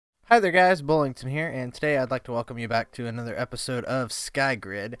Hi there guys, Bowlington here, and today I'd like to welcome you back to another episode of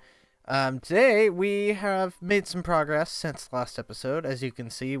Skygrid. Today we have made some progress since the last episode. As you can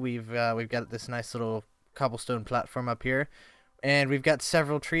see, we've got this nice little cobblestone platform up here, and we've got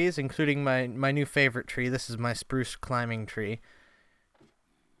several trees, including my new favorite tree. This is my spruce climbing tree,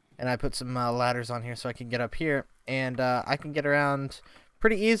 and I put some ladders on here so I can get up here, and I can get around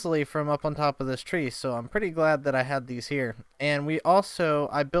pretty easily from up on top of this tree, so I'm pretty glad that I had these here. And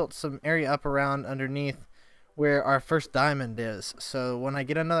I built some area up around underneath where our first diamond is, so when I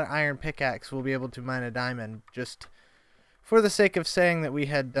get another iron pickaxe we'll be able to mine a diamond, just for the sake of saying that we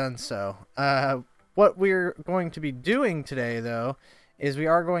had done so. What we're going to be doing today though is we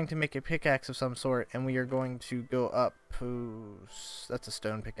are going to make a pickaxe of some sort, and we are going to go up. Ooh, that's a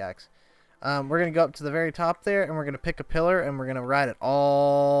stone pickaxe. We're going to go up to the very top there, and we're going to pick a pillar, and we're going to ride it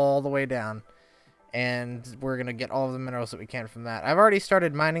all the way down. And we're going to get all of the minerals that we can from that. I've already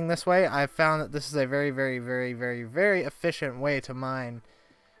started mining this way. I've found that this is a very, very, very, very, very efficient way to mine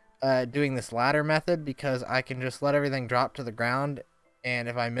doing this ladder method, because I can just let everything drop to the ground, and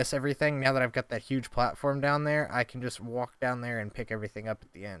if I miss everything, now that I've got that huge platform down there, I can just walk down there and pick everything up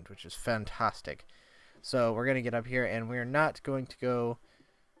at the end, which is fantastic. So we're going to get up here, and we're not going to go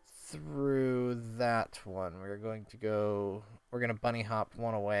through that one. We're going to bunny hop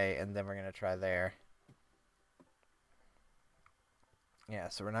one away, and then we're going to try there. Yeah,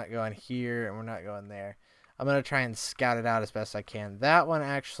 so we're not going here, and we're not going there. I'm going to try and scout it out as best I can. This one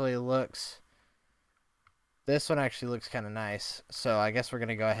actually looks kind of nice, so I guess we're going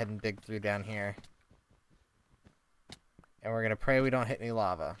to go ahead and dig through down here. And we're going to pray we don't hit any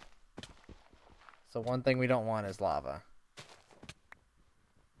lava. So one thing we don't want is lava.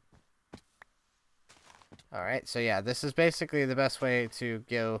 Alright, so yeah, this is basically the best way to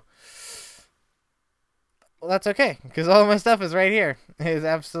go. Well, that's okay, because all of my stuff is right here. It is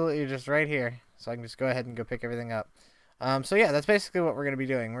absolutely just right here. So I can just go ahead and go pick everything up. So yeah, that's basically what we're going to be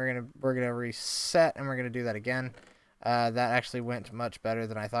doing. We're gonna reset, and we're going to do that again. That actually went much better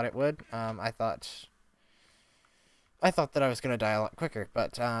than I thought it would. I thought that I was going to die a lot quicker,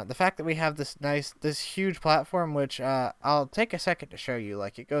 but the fact that we have this huge platform, which I'll take a second to show you.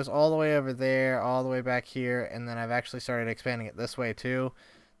 Like, it goes all the way over there, all the way back here, and then I've actually started expanding it this way too.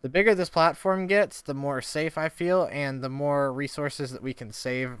 The bigger this platform gets, the more safe I feel, and the more resources that we can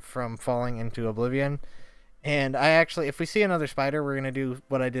save from falling into oblivion. And if we see another spider, we're going to do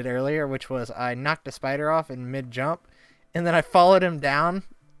what I did earlier, which was I knocked a spider off in mid-jump, and then I followed him down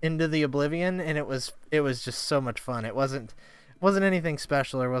into the oblivion, and it was just so much fun. It wasn't anything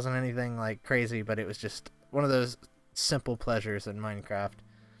special, or wasn't anything like crazy, but it was just one of those simple pleasures in Minecraft.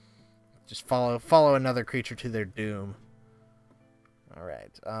 Just follow another creature to their doom. All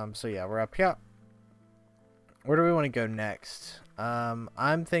right. So yeah, we're up here. Where do we want to go next?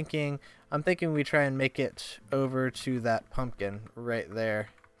 I'm thinking we try and make it over to that pumpkin right there.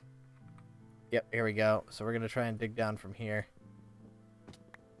 Yep, here we go. So we're gonna try and dig down from here.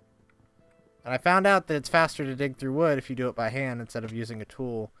 And I found out that it's faster to dig through wood if you do it by hand instead of using a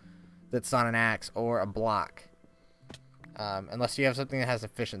tool that's not an axe or a block. Unless you have something that has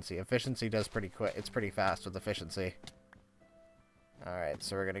efficiency. Efficiency does pretty quick. It's pretty fast with efficiency. Alright,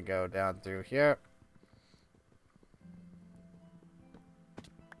 so we're going to go down through here.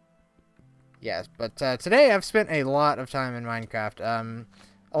 Yes, but today I've spent a lot of time in Minecraft.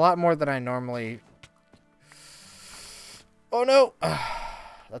 A lot more than I normally... Oh no!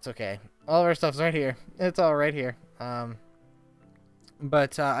 That's okay. All of our stuff's right here. It's all right here.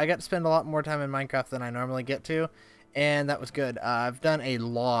 But I got to spend a lot more time in Minecraft than I normally get to, and that was good. I've done a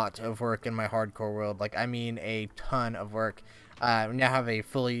lot of work in my hardcore world. Like, I mean a ton of work. We now have a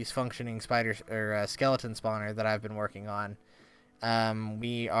fully functioning skeleton spawner that I've been working on. I'm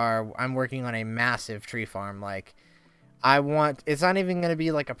working on a massive tree farm. Like, it's not even going to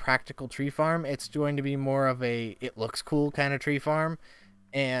be like a practical tree farm. It's going to be more of a, it looks cool kind of tree farm.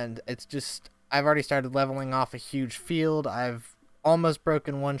 And it's just, I've already started leveling off a huge field. I've almost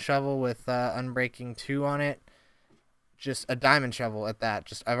broken one shovel with unbreaking 2 on it. Just a diamond shovel at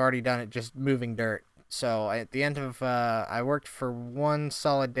that. I've already done it just moving dirt. So at the end of, I worked for one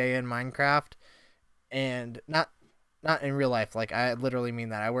solid day in Minecraft, and not in real life. Like, I literally mean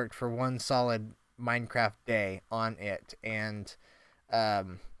that. I worked for one solid Minecraft day on it, and I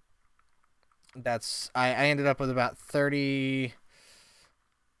ended up with about 30.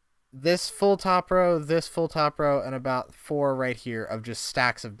 This full top row, and about 4 right here of just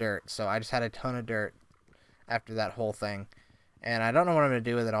stacks of dirt. So I just had a ton of dirt after that whole thing, and I don't know what I'm gonna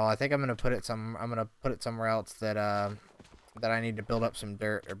do with it all. I think I'm gonna put it somewhere else that I need to build up some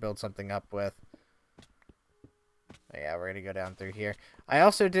dirt or build something up with. Yeah, we're gonna go down through here. I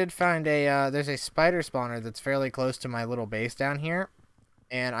also did find a, there's a spider spawner that's fairly close to my little base down here,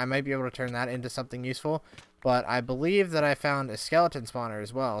 and I might be able to turn that into something useful, but I believe that I found a skeleton spawner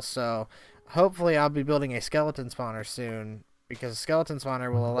as well, so hopefully I'll be building a skeleton spawner soon, because a skeleton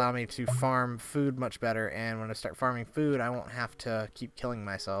spawner will allow me to farm food much better, and when I start farming food, I won't have to keep killing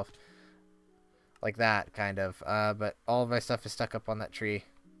myself. Like that, kind of. But all of my stuff is stuck up on that tree.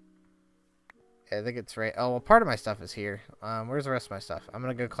 I think it's right. Oh, well, part of my stuff is here. Where's the rest of my stuff? I'm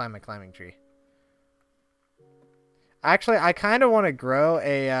going to go climb my climbing tree. Actually, I kind of want to grow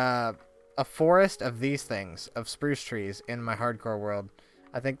a forest of these things, of spruce trees, in my hardcore world.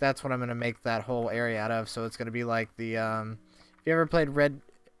 I think that's what I'm going to make that whole area out of. So it's going to be like the, if you ever played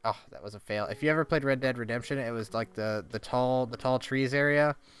oh, that was a fail. If you ever played Red Dead Redemption, it was like the tall trees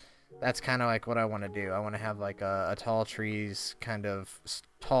area. That's kind of like what I want to do. I want to have like a tall trees, kind of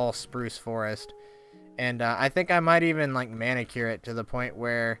tall spruce forest. And I think I might even like manicure it to the point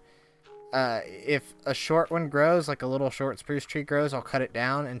where if a short one grows, like a little short spruce tree grows, I'll cut it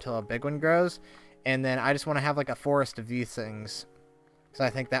down until a big one grows. And then I just want to have like a forest of these things. So I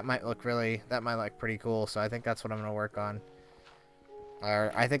think that might look pretty cool. So I think that's what I'm going to work on.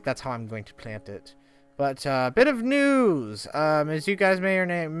 Or I think that's how I'm going to plant it. But a bit of news. As you guys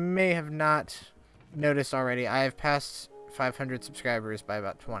may have not noticed already, I have passed 500 subscribers by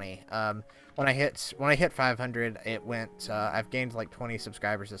about 20. When I hit 500, it went. I've gained like 20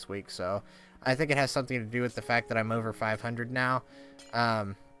 subscribers this week, so I think it has something to do with the fact that I'm over 500 now.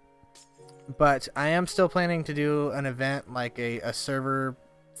 But I am still planning to do an event, like a server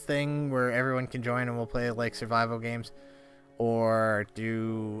thing where everyone can join and we'll play like survival games. Or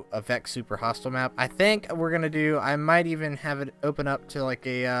do a Vex Super Hostile map. I think we're gonna do. I might even have it open up to like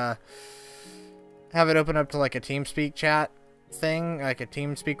a TeamSpeak chat thing, like a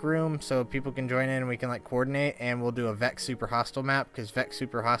TeamSpeak room, so people can join in and we can like coordinate. And we'll do a Vex Super Hostile map because Vex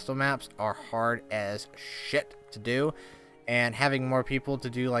Super Hostile maps are hard as shit to do. And having more people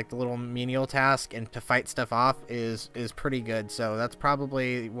to do like the little menial task and to fight stuff off is pretty good. So that's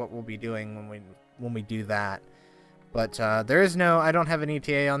probably what we'll be doing when we do that. But there is I don't have an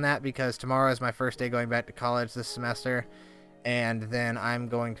ETA on that because tomorrow is my first day going back to college this semester. And then I'm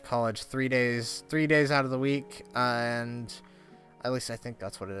going to college 3 days out of the week. And at least I think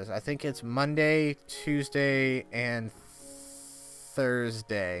that's what it is. I think it's Monday, Tuesday, and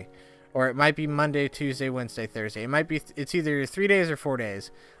Thursday. Or it might be Monday, Tuesday, Wednesday, Thursday. It's either 3 days or 4 days.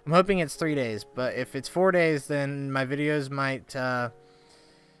 I'm hoping it's 3 days. But if it's 4 days, then my videos might...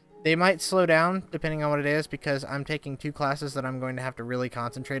 they might slow down depending on what it is because I'm taking 2 classes that I'm going to have to really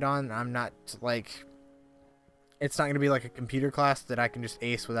concentrate on. I'm not like, it's not going to be like a computer class that I can just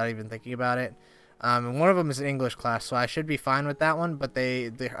ace without even thinking about it. And one of them is an English class, so I should be fine with that one. But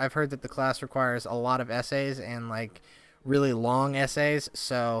I've heard that the class requires a lot of essays and like really long essays.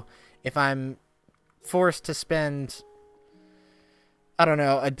 So if I'm forced to spend, I don't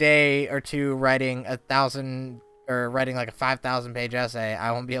know, a day or two writing writing like a 5,000 page essay,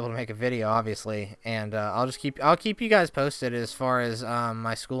 I won't be able to make a video, obviously. And I'll keep you guys posted as far as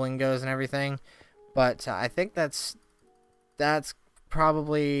my schooling goes and everything. But I think that's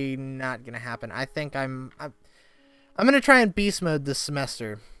probably not gonna happen. I think I'm gonna try and beast mode this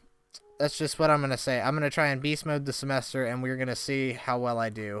semester. That's just what I'm gonna say. I'm gonna try and beast mode the semester, and we're gonna see how well I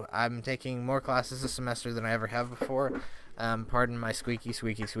do. I'm taking more classes this semester than I ever have before. Pardon my squeaky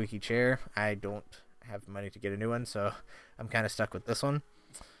chair. I don't have money to get a new one, so I'm kind of stuck with this one.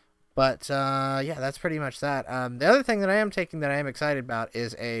 But yeah, that's pretty much that. The other thing that I am taking that I am excited about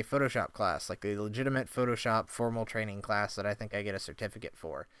is a Photoshop class, like a legitimate Photoshop formal training class that I think I get a certificate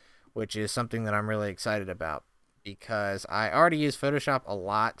for, which is something that I'm really excited about because I already use Photoshop a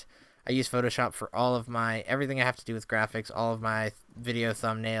lot. I use Photoshop for all of everything I have to do with graphics, all of my video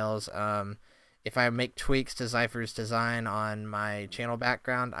thumbnails. If I make tweaks to Zypher's design on my channel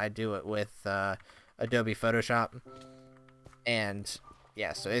background, I do it with Adobe Photoshop. And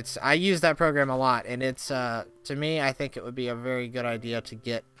yeah, so I use that program a lot, and it's to me, I think it would be a very good idea to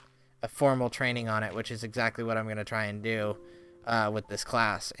get a formal training on it, which is exactly what I'm going to try and do with this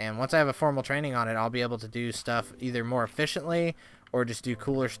class. And once I have a formal training on it, I'll be able to do stuff either more efficiently or just do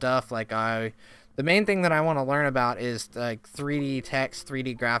cooler stuff. Like the main thing that I want to learn about is like 3D text,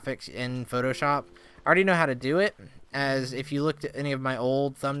 3D graphics in Photoshop. I already know how to do it, as if you looked at any of my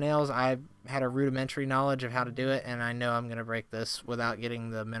old thumbnails, I had a rudimentary knowledge of how to do it, and I know I'm going to break this without getting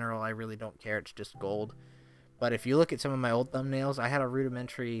the mineral. I really don't care, it's just gold. But if you look at some of my old thumbnails, I had a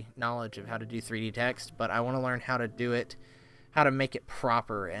rudimentary knowledge of how to do 3D text, but I want to learn how to do it, how to make it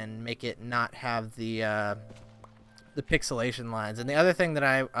proper and make it not have the the pixelation lines. And the other thing that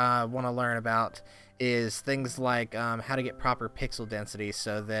I want to learn about is things like how to get proper pixel density,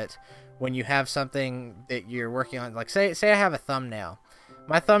 so that when you have something that you're working on, like say I have a thumbnail.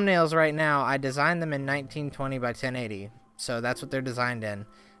 My thumbnails right now, I designed them in 1920 by 1080, so that's what they're designed in.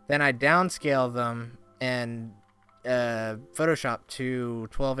 Then I downscale them in Photoshop to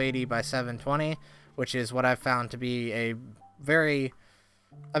 1280 by 720, which is what I've found to be a very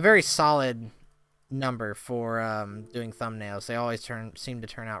solid number for doing thumbnails. They always seem to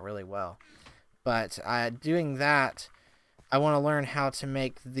turn out really well. But doing that, I want to learn how to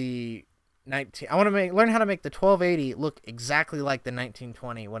make the learn how to make the 1280 look exactly like the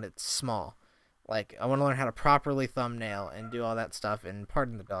 1920 when it's small. Like, I want to learn how to properly thumbnail and do all that stuff. And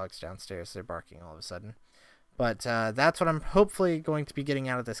pardon the dogs downstairs, they're barking all of a sudden. But that's what I'm hopefully going to be getting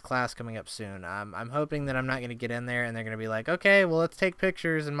out of this class coming up soon. I'm hoping that I'm not going to get in there and they're going to be like, okay, well, let's take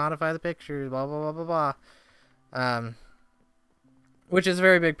pictures and modify the pictures, blah, blah, blah, blah, blah. Which is a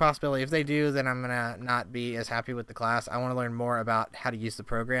very big possibility. If they do, then I'm going to not be as happy with the class. I want to learn more about how to use the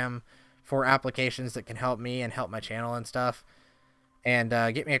program for applications that can help me and help my channel and stuff. And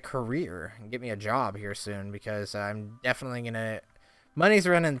get me a career and get me a job here soon, because I'm definitely going to... Money's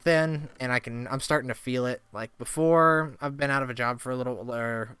running thin, and I'm starting to feel it. Like, before, I've been out of a job for a little...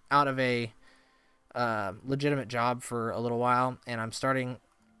 or out of a legitimate job for a little while, and I'm starting...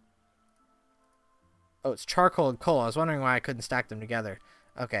 Oh, it's charcoal and coal. I was wondering why I couldn't stack them together.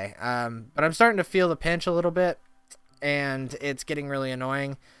 Okay, but I'm starting to feel the pinch a little bit, and it's getting really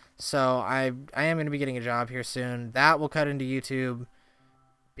annoying. So I am going to be getting a job here soon. That will cut into YouTube,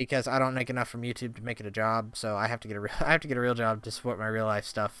 because I don't make enough from YouTube to make it a job. So I have to get a real job to support my real life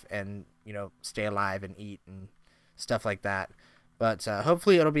stuff and, you know, stay alive and eat and stuff like that. But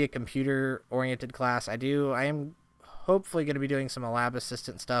hopefully it'll be a computer oriented class. I am hopefully going to be doing some lab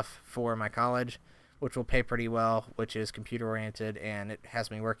assistant stuff for my college, which will pay pretty well, which is computer oriented, and it has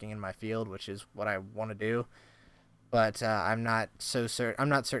me working in my field, which is what I want to do. But I'm not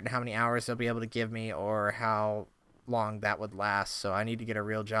certain how many hours they'll be able to give me or how long that would last. So I need to get a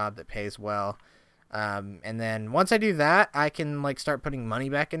real job that pays well. And then once I do that, I can like start putting money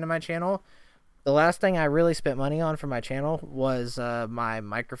back into my channel. The last thing I really spent money on for my channel was my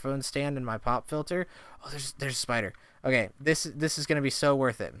microphone stand and my pop filter. Oh, there's a spider. Okay, this is gonna be so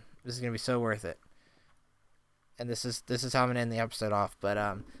worth it. This is gonna be so worth it. And this is how I'm gonna end the episode off. But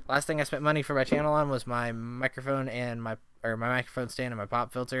last thing I spent money for my channel on was my microphone and my microphone stand and my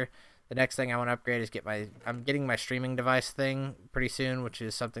pop filter. The next thing I want to upgrade is I'm getting my streaming device thing pretty soon, which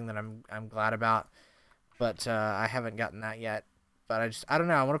is something that I'm glad about. But I haven't gotten that yet. But I don't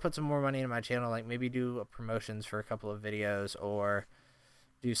know. I want to put some more money into my channel, like maybe do promotions for a couple of videos or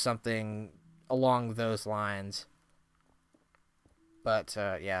do something along those lines. But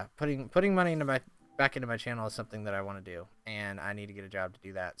yeah, putting money back into my channel is something that I want to do, and I need to get a job to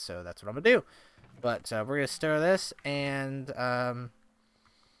do that. So that's what I'm gonna do. But we're gonna stir this, and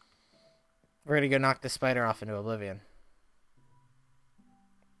we're gonna go knock this spider off into oblivion.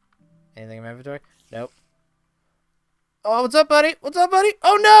 Anything in my inventory? Nope. Oh, what's up, buddy? What's up, buddy?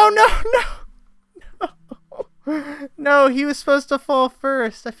 Oh, no. No, he was supposed to fall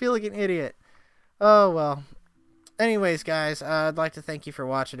first. I feel like an idiot. Oh, well. Anyways, guys, I'd like to thank you for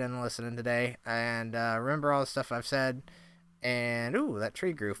watching and listening today. And remember all the stuff I've said. And, ooh, that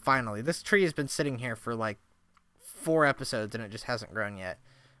tree grew, finally. This tree has been sitting here for, like, 4 episodes, and it just hasn't grown yet.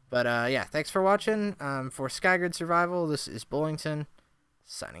 But, yeah, thanks for watching. For Skygrid Survival, this is Bowlington,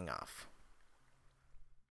 signing off.